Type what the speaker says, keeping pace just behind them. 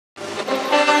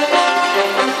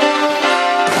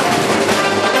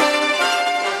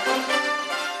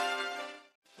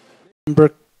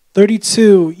Number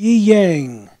 32, Yi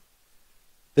Yang.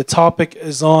 The topic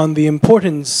is on the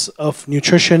importance of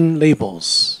nutrition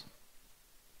labels.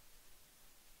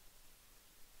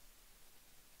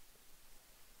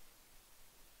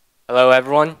 Hello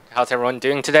everyone, how's everyone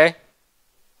doing today?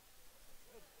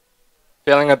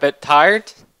 Feeling a bit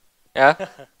tired? Yeah?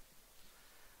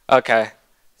 Okay,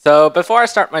 so before I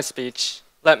start my speech,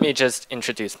 let me just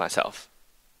introduce myself.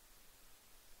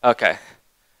 Okay,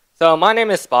 so my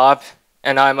name is Bob,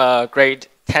 and I'm a grade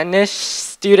 10-ish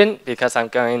student because I'm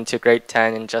going to grade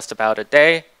 10 in just about a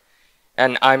day.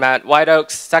 And I'm at White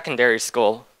Oaks Secondary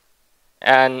School,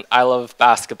 and I love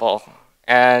basketball.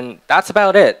 And that's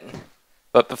about it.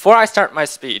 But before I start my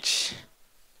speech,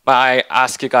 I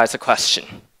ask you guys a question.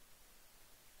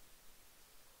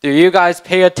 Do you guys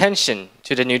pay attention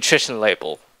to the nutrition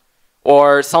label?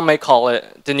 Or some may call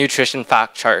it the nutrition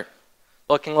fact chart,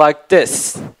 looking like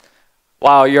this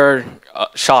while you're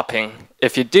shopping.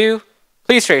 If you do,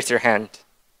 please raise your hand.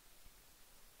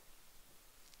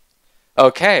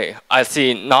 Okay, I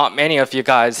see not many of you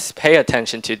guys pay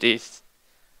attention to these.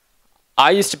 I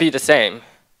used to be the same.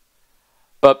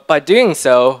 But by doing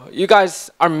so, you guys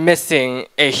are missing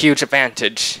a huge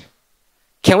advantage.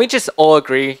 Can we just all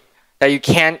agree that you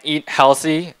can't eat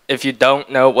healthy if you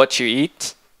don't know what you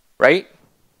eat, right?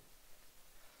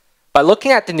 By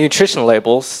looking at the nutrition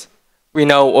labels, we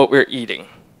know what we're eating.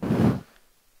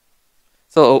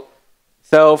 So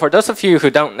for those of you who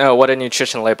don't know what a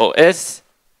nutrition label is,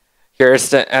 here's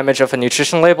the image of a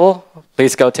nutrition label.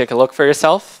 Please go take a look for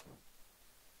yourself.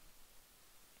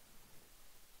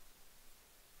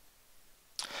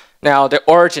 Now, the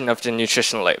origin of the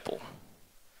nutrition label.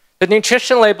 The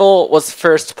nutrition label was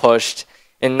first pushed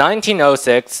in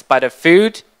 1906 by the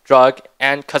Food, Drug,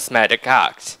 and Cosmetic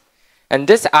Act. And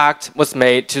this act was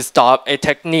made to stop a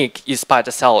technique used by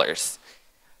the sellers.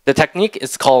 The technique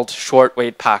is called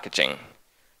short-weight packaging.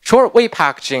 Short-weight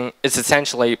packaging is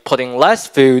essentially putting less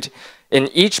food in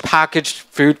each packaged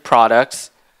food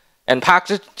products, and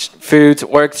packaged foods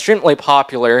were extremely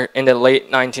popular in the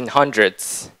late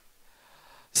 1900s.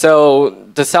 So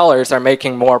the sellers are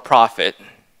making more profit.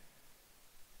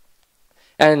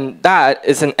 And that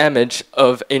is an image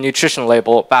of a nutrition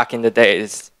label back in the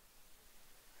days.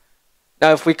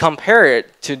 Now, if we compare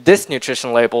it to this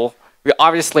nutrition label, we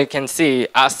obviously can see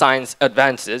as science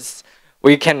advances,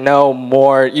 we can know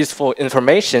more useful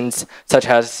information such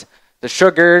as the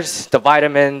sugars, the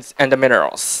vitamins, and the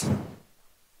minerals.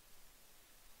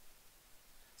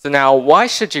 So now, why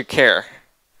should you care?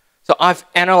 So I've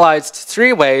analyzed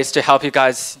 3 ways to help you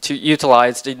guys to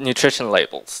utilize the nutrition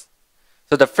labels.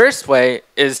 So the first way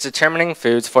is determining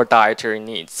foods for dietary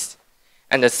needs.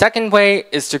 And the second way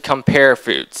is to compare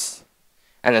foods.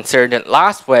 And the third and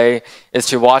last way is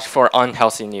to watch for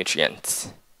unhealthy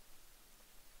nutrients.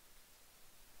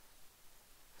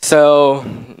 So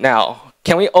now,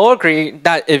 can we all agree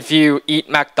that if you eat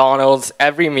McDonald's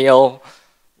every meal,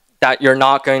 that you're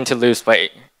not going to lose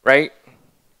weight, right?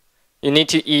 You need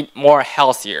to eat more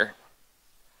healthier.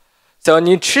 So a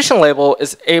nutrition label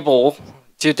is able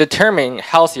to determine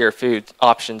healthier food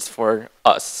options for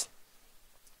us.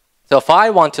 So if I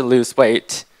want to lose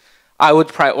weight, I would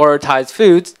prioritize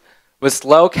foods with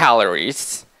low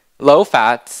calories, low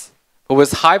fats, but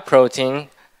with high protein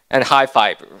and high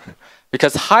fiber.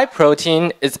 Because high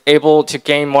protein is able to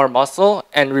gain more muscle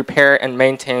and repair and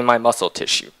maintain my muscle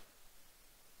tissue.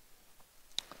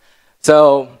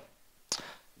 So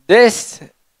this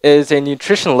is a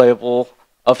nutrition label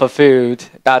of a food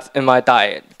that's in my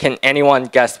diet. Can anyone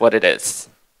guess what it is?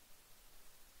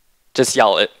 Just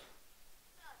yell it.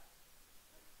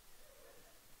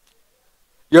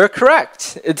 You're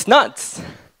correct. It's nuts.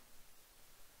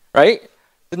 Right?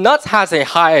 The nuts has a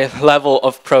high level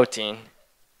of protein.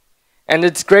 And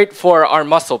it's great for our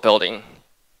muscle building.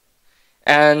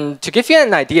 And to give you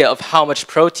an idea of how much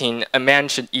protein a man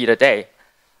should eat a day,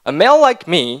 a male like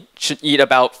me should eat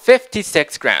about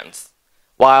 56 grams,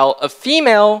 while a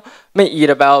female may eat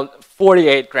about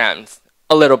 48 grams,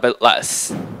 a little bit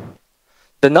less.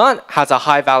 The nut has a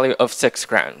high value of 6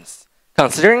 grams.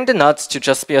 Considering the nuts to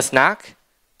just be a snack,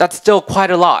 that's still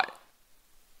quite a lot.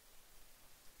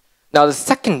 Now the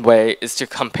second way is to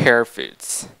compare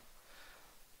foods.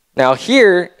 Now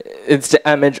here is the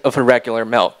image of a regular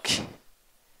milk.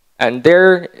 And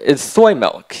there is soy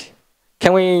milk.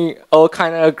 Can we all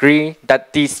kind of agree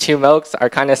that these 2 milks are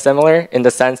kind of similar in the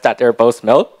sense that they're both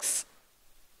milks,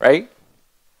 right?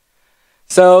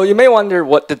 So you may wonder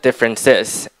what the difference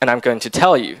is, and I'm going to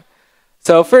tell you.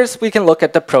 So first, we can look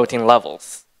at the protein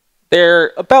levels.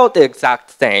 They're about the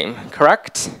exact same,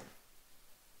 correct?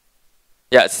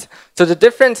 Yes, so the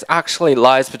difference actually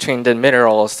lies between the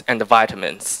minerals and the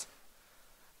vitamins.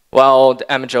 While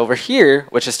the image over here,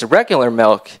 which is the regular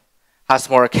milk, has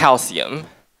more calcium,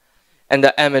 and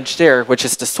the image there, which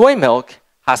is the soy milk,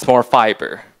 has more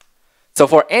fiber. So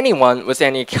for anyone with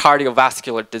any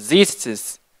cardiovascular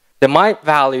diseases, they might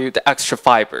value the extra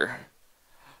fiber.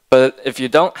 But if you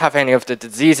don't have any of the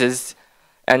diseases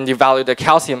and you value the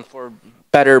calcium for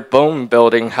better bone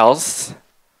building health,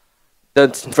 the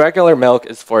regular milk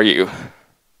is for you.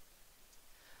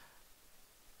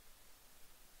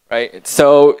 Right?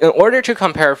 So in order to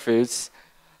compare foods,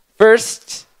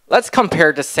 first, let's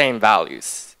compare the same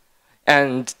values.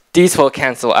 And these will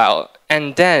cancel out.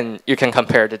 And then you can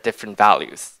compare the different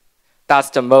values. That's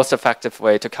the most effective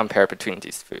way to compare between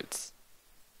these foods.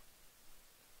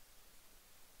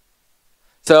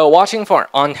 So watching for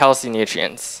unhealthy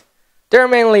nutrients. There are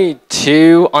mainly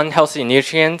two unhealthy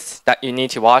nutrients that you need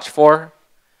to watch for.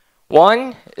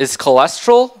 One is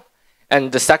cholesterol,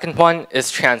 and the second one is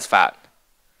trans fat.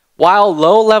 While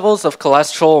low levels of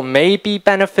cholesterol may be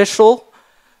beneficial,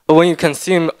 but when you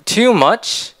consume too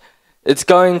much, it's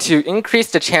going to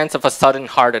increase the chance of a sudden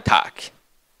heart attack.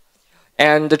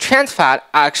 And the trans fat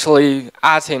actually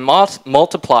adds a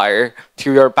multiplier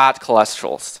to your bad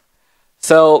cholesterols.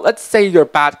 So let's say your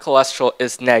bad cholesterol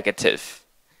is negative,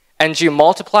 and you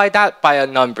multiply that by a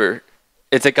number.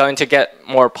 Is it going to get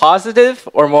more positive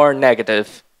or more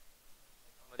negative?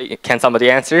 Can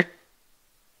somebody answer?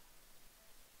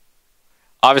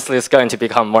 Obviously, it's going to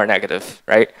become more negative,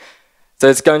 right? So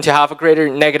it's going to have a greater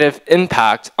negative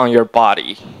impact on your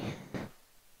body.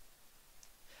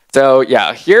 So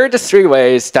yeah, here are the three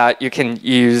ways that you can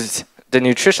use the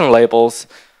nutrition labels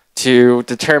to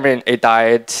determine a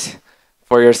diet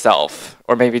for yourself,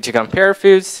 or maybe to compare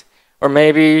foods, or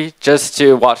maybe just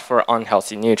to watch for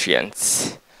unhealthy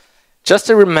nutrients. Just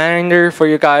a reminder for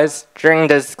you guys, during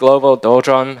this global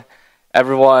doldrum,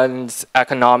 everyone's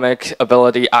economic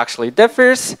ability actually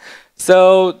differs,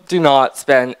 so do not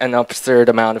spend an absurd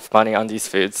amount of money on these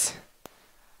foods.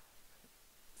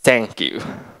 Thank you.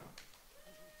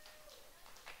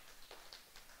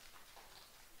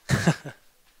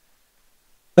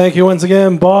 Thank you once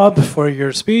again, Bob, for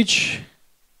your speech.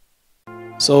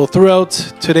 So throughout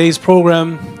today's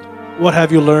program, what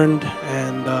have you learned,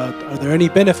 and are there any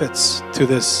benefits to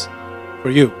this for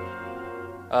you?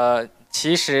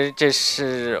 其实就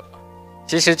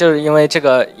是因为这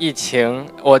个疫情，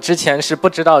我之前是不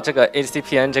知道这个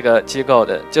ACPN 这个机构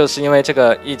的，就是因为这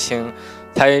个疫情，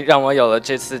才让我有了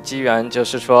这次机缘，就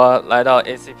是说来到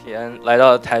ACPN， 来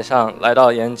到台上，来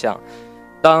到演讲。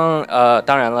当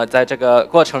然了，在这个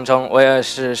过程中，我也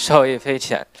是受益匪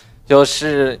浅。就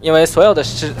是因为所有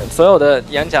的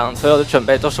演讲、所有的准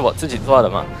备都是我自己做的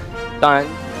嘛。当然，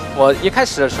我一开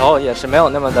始的时候也是没有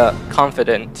那么的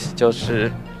confident， 就是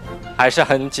还是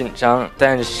很紧张。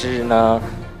但是呢，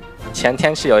前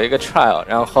天是有一个 trial，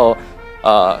 然后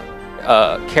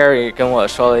Carrie 跟我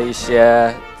说了一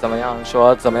些怎么样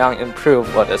improve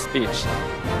我的 speech，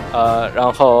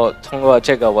 然后通过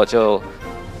这个我就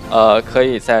可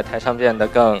以在台上变得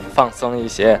更放松一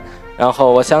些。然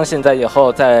后我相信在以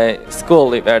后在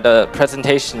school 里边的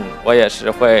presentation 我也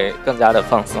是会更加的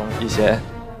放松一些。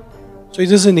所以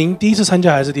这是您第一次参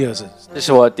加还是第二次？这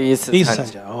是我第一次参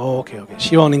加。OK，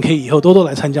 希望您可以以后多多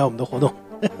来参加我们的活动。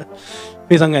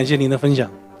非常感谢您的分享，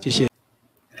谢谢。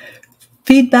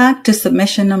Feedback to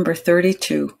submission number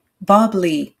 32. Bob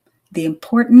Lee, The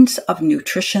Importance of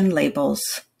Nutrition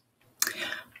Labels.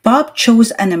 Bob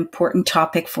chose an important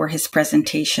topic for his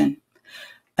presentation.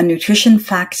 A nutrition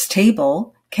facts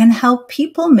table can help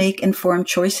people make informed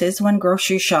choices when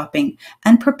grocery shopping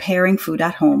and preparing food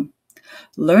at home.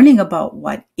 Learning about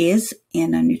what is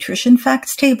in a nutrition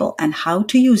facts table and how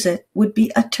to use it would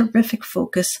be a terrific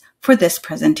focus for this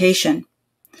presentation.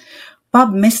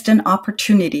 Bob missed an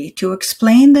opportunity to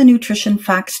explain the nutrition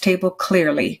facts table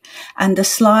clearly, and the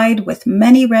slide with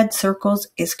many red circles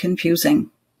is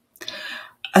confusing.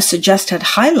 A suggested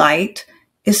highlight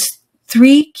is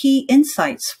 3 key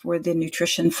insights for the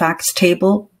nutrition facts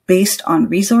table based on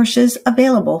resources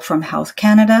available from Health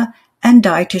Canada and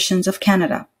Dietitians of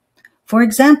Canada. For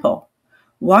example,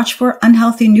 watch for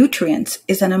unhealthy nutrients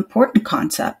is an important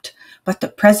concept, but the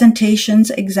presentation's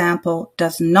example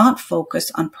does not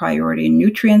focus on priority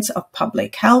nutrients of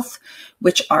public health,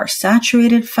 which are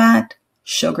saturated fat,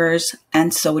 sugars,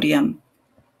 and sodium.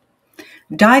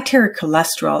 Dietary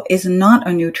cholesterol is not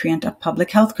a nutrient of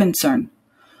public health concern.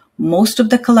 Most of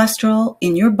the cholesterol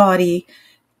in your body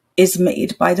is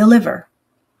made by the liver.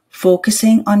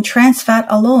 Focusing on trans fat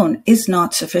alone is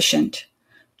not sufficient.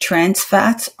 Trans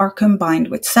fats are combined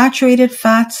with saturated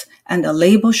fats, and the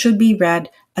label should be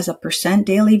read as a percent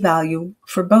daily value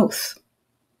for both.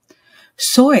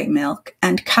 Soy milk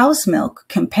and cow's milk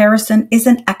comparison is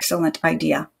an excellent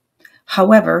idea.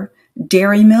 However,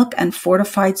 dairy milk and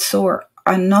fortified soy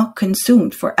are not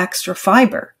consumed for extra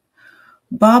fiber.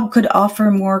 Bob could offer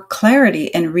more clarity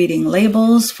in reading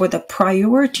labels for the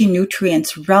priority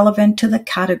nutrients relevant to the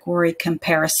category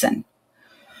comparison.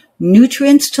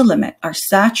 Nutrients to limit are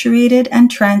saturated and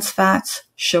trans fats,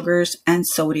 sugars, and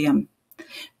sodium.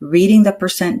 Reading the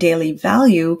percent daily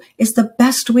value is the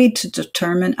best way to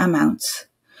determine amounts.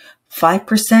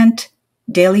 5%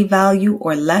 daily value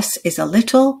or less is a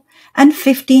little, and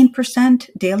 15%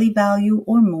 daily value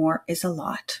or more is a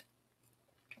lot.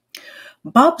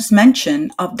 Bob's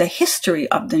mention of the history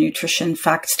of the nutrition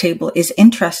facts table is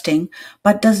interesting,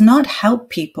 but does not help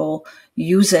people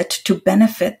use it to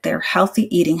benefit their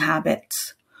healthy eating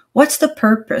habits. What's the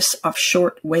purpose of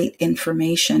short weight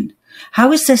information?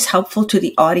 How is this helpful to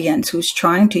the audience who's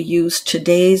trying to use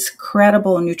today's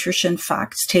credible nutrition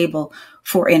facts table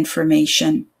for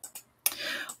information?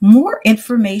 More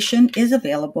information is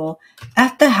available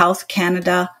at the Health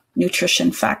Canada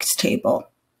Nutrition Facts Table.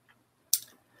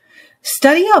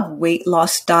 Study of weight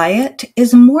loss diet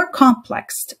is more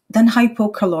complex than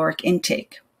hypocaloric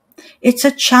intake. It's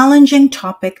a challenging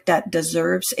topic that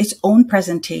deserves its own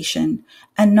presentation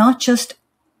and not just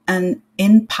an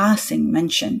in-passing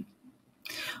mention.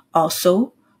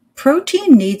 Also,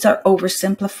 protein needs are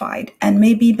oversimplified and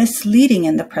may be misleading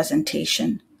in the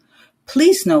presentation.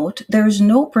 Please note there is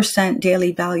no percent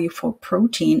daily value for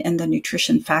protein in the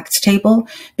nutrition facts table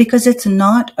because it's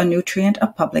not a nutrient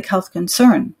of public health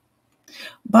concern.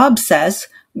 Bob says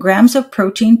grams of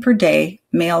protein per day,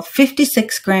 male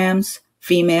 56 grams,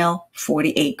 female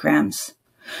 48 grams.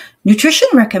 Nutrition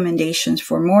recommendations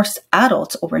for most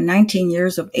adults over 19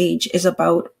 years of age is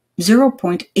about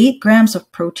 0.8 grams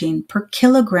of protein per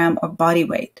kilogram of body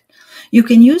weight. You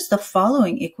can use the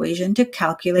following equation to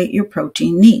calculate your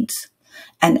protein needs.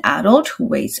 An adult who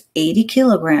weighs 80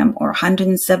 kilograms or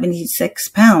 176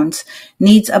 pounds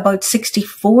needs about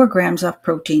 64 grams of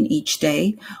protein each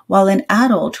day, while an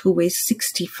adult who weighs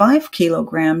 65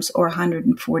 kilograms or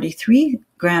 143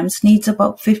 grams needs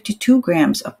about 52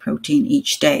 grams of protein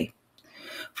each day.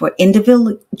 For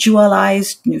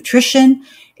individualized nutrition,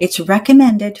 it's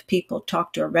recommended people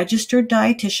talk to a registered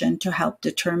dietitian to help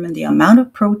determine the amount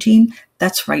of protein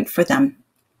that's right for them.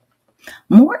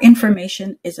 More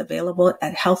information is available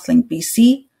at HealthLink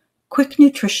BC, Quick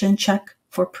Nutrition Check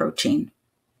for Protein.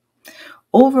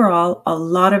 Overall, a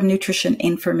lot of nutrition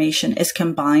information is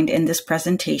combined in this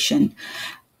presentation,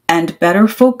 and better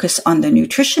focus on the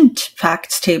nutrition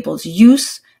facts table's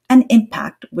use and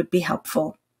impact would be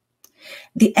helpful.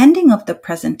 The ending of the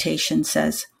presentation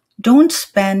says, "Don't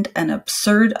spend an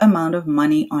absurd amount of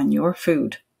money on your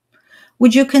food."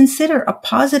 Would you consider a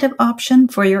positive option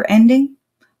for your ending?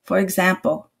 For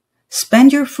example,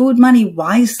 spend your food money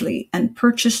wisely and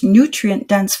purchase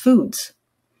nutrient-dense foods.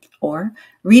 Or,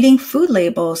 reading food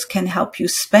labels can help you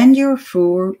spend your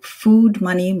food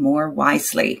money more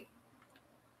wisely.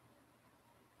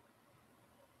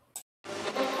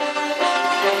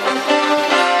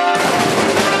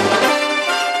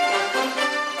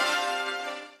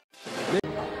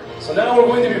 So now we're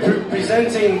going to be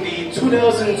presenting the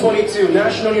 2022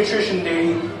 National Nutrition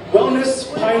Day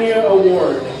Wellness Pioneer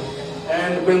Award.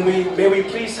 And may we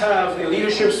please have a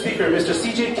leadership speaker, Mr.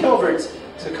 CJ Calvert,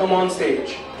 to come on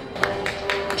stage.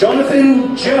 Jonathan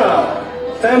Jia,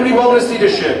 Family Wellness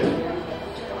Leadership.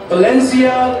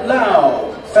 Valenzia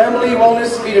Lau, Family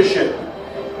Wellness Leadership.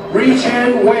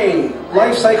 Ruichen Wang,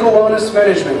 Life Cycle Wellness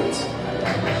Management.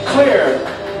 Claire,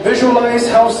 Visualize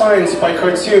Health Science by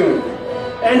Cartoon.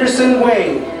 Anderson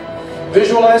Wang,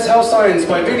 Visualize Health Science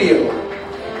by Video.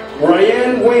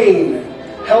 Ryan Wayne,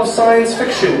 Health Science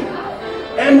Fiction.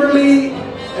 Amberly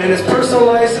and his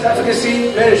Personalized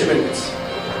Efficacy Management.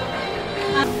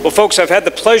 Well, folks, I've had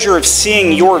the pleasure of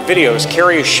seeing your videos.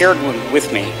 Carrie has shared them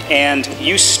with me, and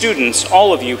you students,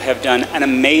 all of you, have done an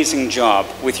amazing job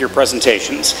with your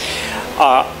presentations.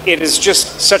 It is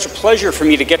just such a pleasure for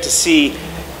me to get to see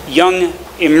young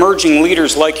emerging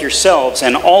leaders like yourselves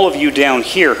and all of you down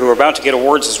here who are about to get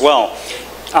awards as well.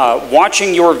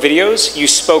 Watching your videos, you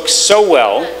spoke so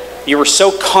well, you were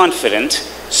so confident,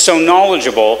 so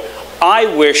knowledgeable. I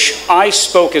wish I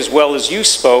spoke as well as you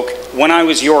spoke when I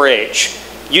was your age.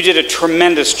 You did a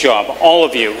tremendous job, all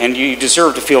of you, and you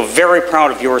deserve to feel very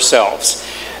proud of yourselves.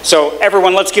 So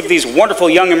everyone, let's give these wonderful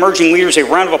young emerging leaders a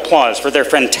round of applause for their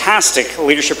fantastic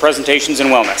leadership presentations in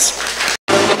wellness.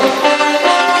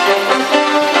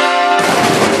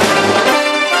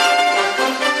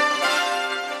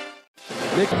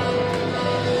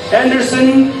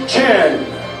 Anderson Chan,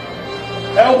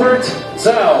 Albert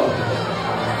Zhao,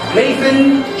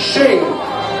 Nathan Shing,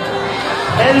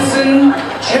 Anson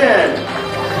Chan.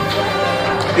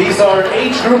 These are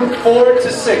age group 4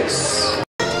 to 6.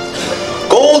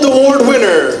 Gold Award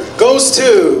winner goes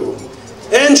to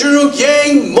Andrew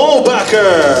Yang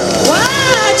Molbacher. 哇，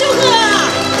祝贺！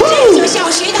这所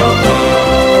小学的。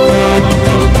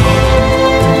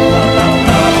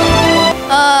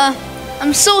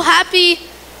I'm so happy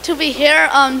to be here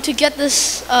to get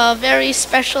this very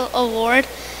special award,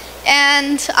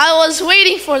 and I was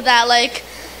waiting for that. Like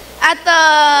at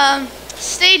the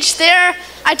stage there,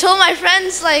 I told my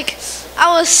friends like I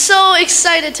was so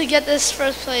excited to get this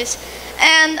first place,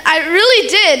 and I really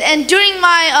did. And during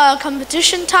my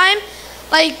competition time,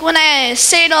 like when I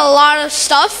said a lot of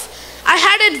stuff, I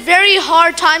had a very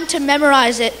hard time to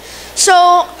memorize it.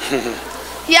 So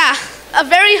yeah, a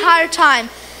very hard time.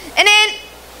 And then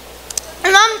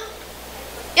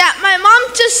my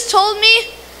mom just told me,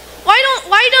 why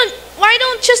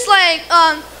don't just like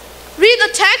read the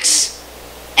text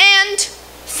and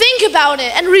think about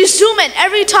it and resume it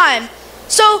every time.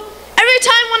 So every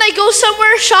time when I go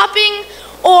somewhere shopping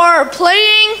or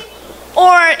playing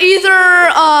or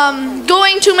either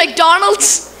going to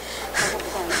McDonald's,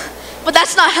 but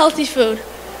that's not healthy food.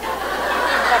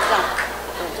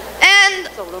 And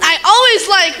I always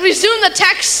like resume the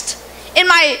text in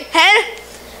my head,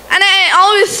 and I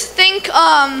always think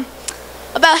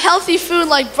about healthy food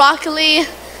like broccoli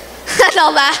and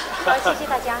all that.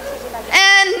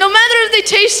 And no matter if they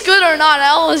taste good or not, I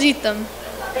always eat them.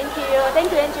 Thank you,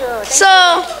 Andrew.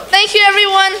 So, thank you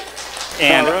everyone.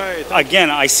 And again,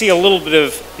 I see a little bit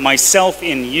of myself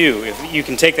in you. If you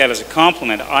can take that as a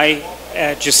compliment, I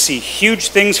just see huge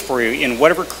things for you in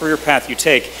whatever career path you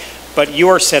take. But you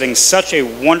are setting such a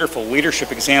wonderful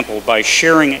leadership example by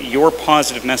sharing your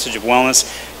positive message of wellness.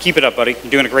 Keep it up, buddy.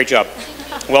 You're doing a great job.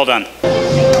 Well done.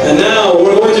 And now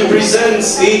we're going to present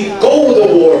the Gold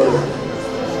Award.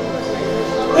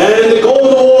 And the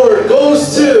Gold Award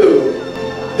goes to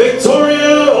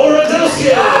Victoria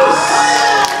Oradowskis.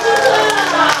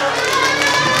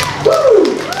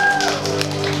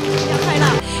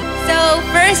 So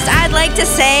first I'd like to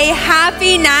say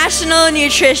Happy National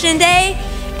Nutrition Day,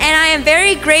 and I am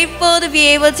very grateful to be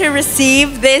able to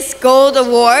receive this Gold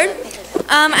Award.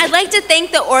 I'd like to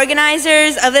thank the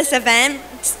organizers of this event,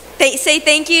 say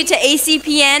thank you to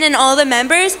ACPN and all the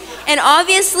members, and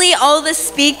obviously all the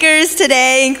speakers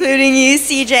today, including you,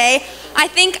 CJ. I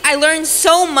think I learned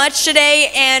so much today,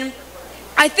 and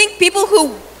I think people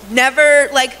who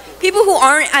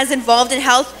aren't as involved in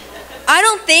health, I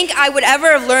don't think I would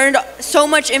ever have learned so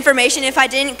much information if I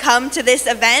didn't come to this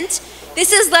event.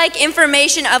 This is like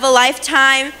information of a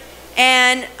lifetime,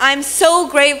 and I'm so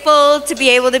grateful to be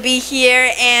able to be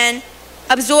here and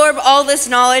absorb all this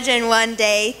knowledge in one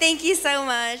day. Thank you so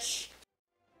much.